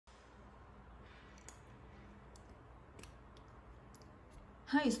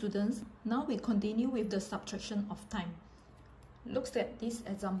Hi students, now we continue with the subtraction of time. Look at this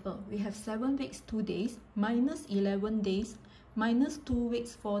example. We have 7 weeks 2 days minus 11 days minus 2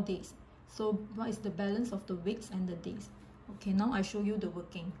 weeks 4 days. So what is the balance of the weeks and the days? Okay, now I show you the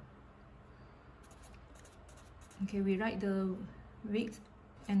working. Okay, we write the weeks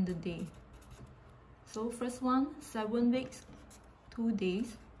and the day. So first one, 7 weeks 2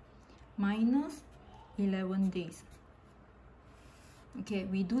 days minus 11 days. Okay,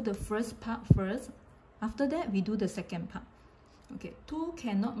 we do the first part first. After that, we do the second part. Okay, 2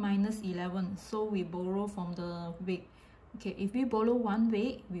 cannot minus 11, so we borrow from the week. Okay, if we borrow 1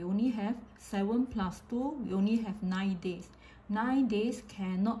 week, we only have 7 plus 2, we only have 9 days. 9 days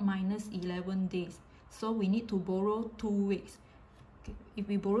cannot minus 11 days, so we need to borrow 2 weeks. Okay, if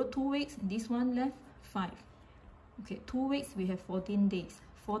we borrow 2 weeks, this one left 5. Okay, 2 weeks, we have 14 days.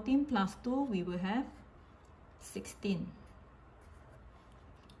 14 plus 2, we will have 16.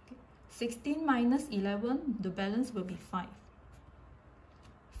 16 minus 11, the balance will be 5.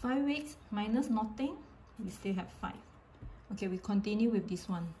 5 weeks minus nothing, we still have 5. Okay, we continue with this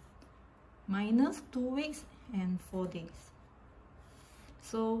one. Minus 2 weeks and 4 days.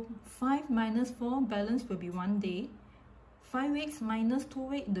 So 5 minus 4, balance will be 1 day. 5 weeks minus 2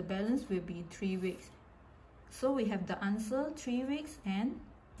 weeks, the balance will be 3 weeks. So we have the answer 3 weeks and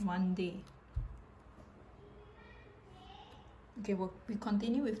 1 day. Okay, we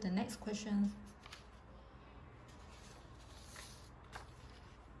continue with the next questions.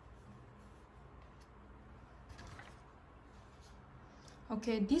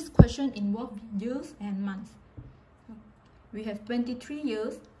 Okay, this question involves years and months. We have 23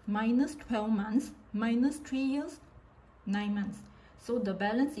 years minus 12 months minus 3 years, 9 months. So the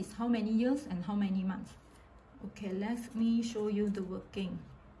balance is how many years and how many months? Okay, let me show you the working.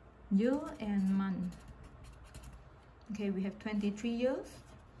 Year and month. Okay, we have 23 years,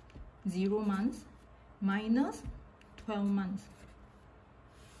 0 months, minus 12 months.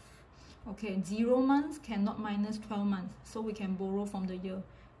 Okay, 0 months cannot minus 12 months, so we can borrow from the year.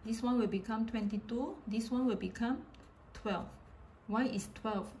 This one will become 22, this one will become 12. Why is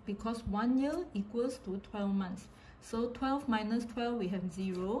 12? Because 1 year equals to 12 months. So 12 minus 12, we have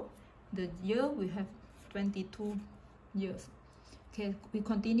 0. The year, we have 22 years. Okay, we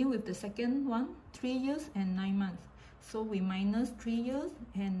continue with the second one, 3 years and 9 months. So we minus 3 years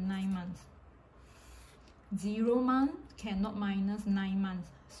and 9 months. 0 month cannot minus 9 months.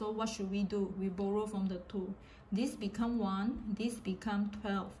 So what should we do? We borrow from the 2. This become 1, this become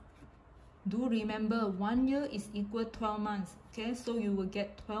 12. Do remember 1 year is equal 12 months. Okay, so you will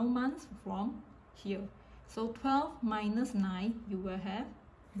get 12 months from here. So 12 minus 9, you will have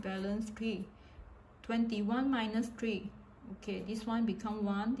balance 3. 21 minus 3. Okay, this one become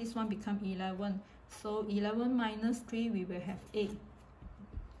 1, this one become 11. So 11 minus 3, we will have 8.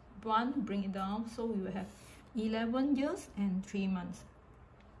 1, bring it down, so we will have 11 years and 3 months.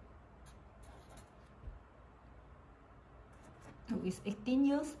 So it's 18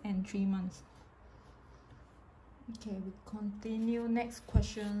 years and 3 months. Okay, we continue. Next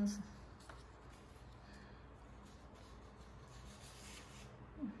questions.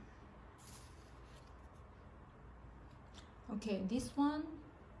 Okay, this one,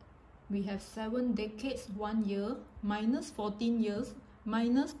 we have 7 decades 1 year minus 14 years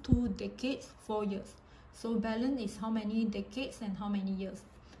minus 2 decades 4 years. So balance is how many decades and how many years.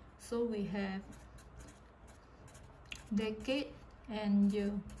 So we have decade and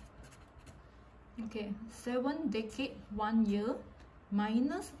year. Okay, 7 decade 1 year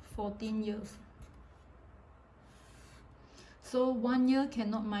minus 14 years. So 1 year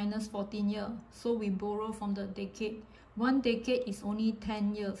cannot minus 14 years. So we borrow from the decade. 1 decade is only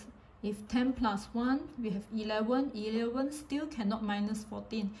 10 years. If 10 plus 1, we have 11. 11 still cannot minus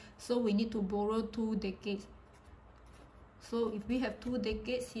 14. So we need to borrow 2 decades. So if we have 2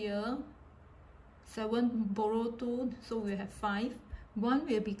 decades here, 7 borrow 2, so we have 5. 1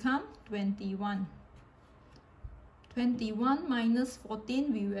 will become 21. 21 minus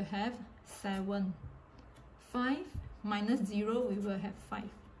 14, we will have 7. 5 minus 0, we will have 5.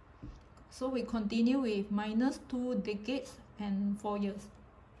 So we continue with minus 2 decades and 4 years.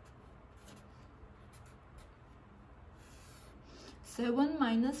 7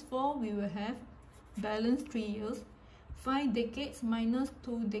 minus 4, we will have balance 3 years. 5 decades minus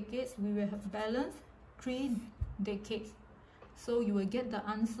 2 decades, we will have balance 3 decades. So you will get the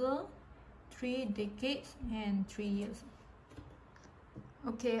answer 3 decades and 3 years.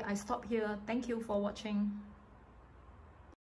 Okay, I stop here. Thank you for watching.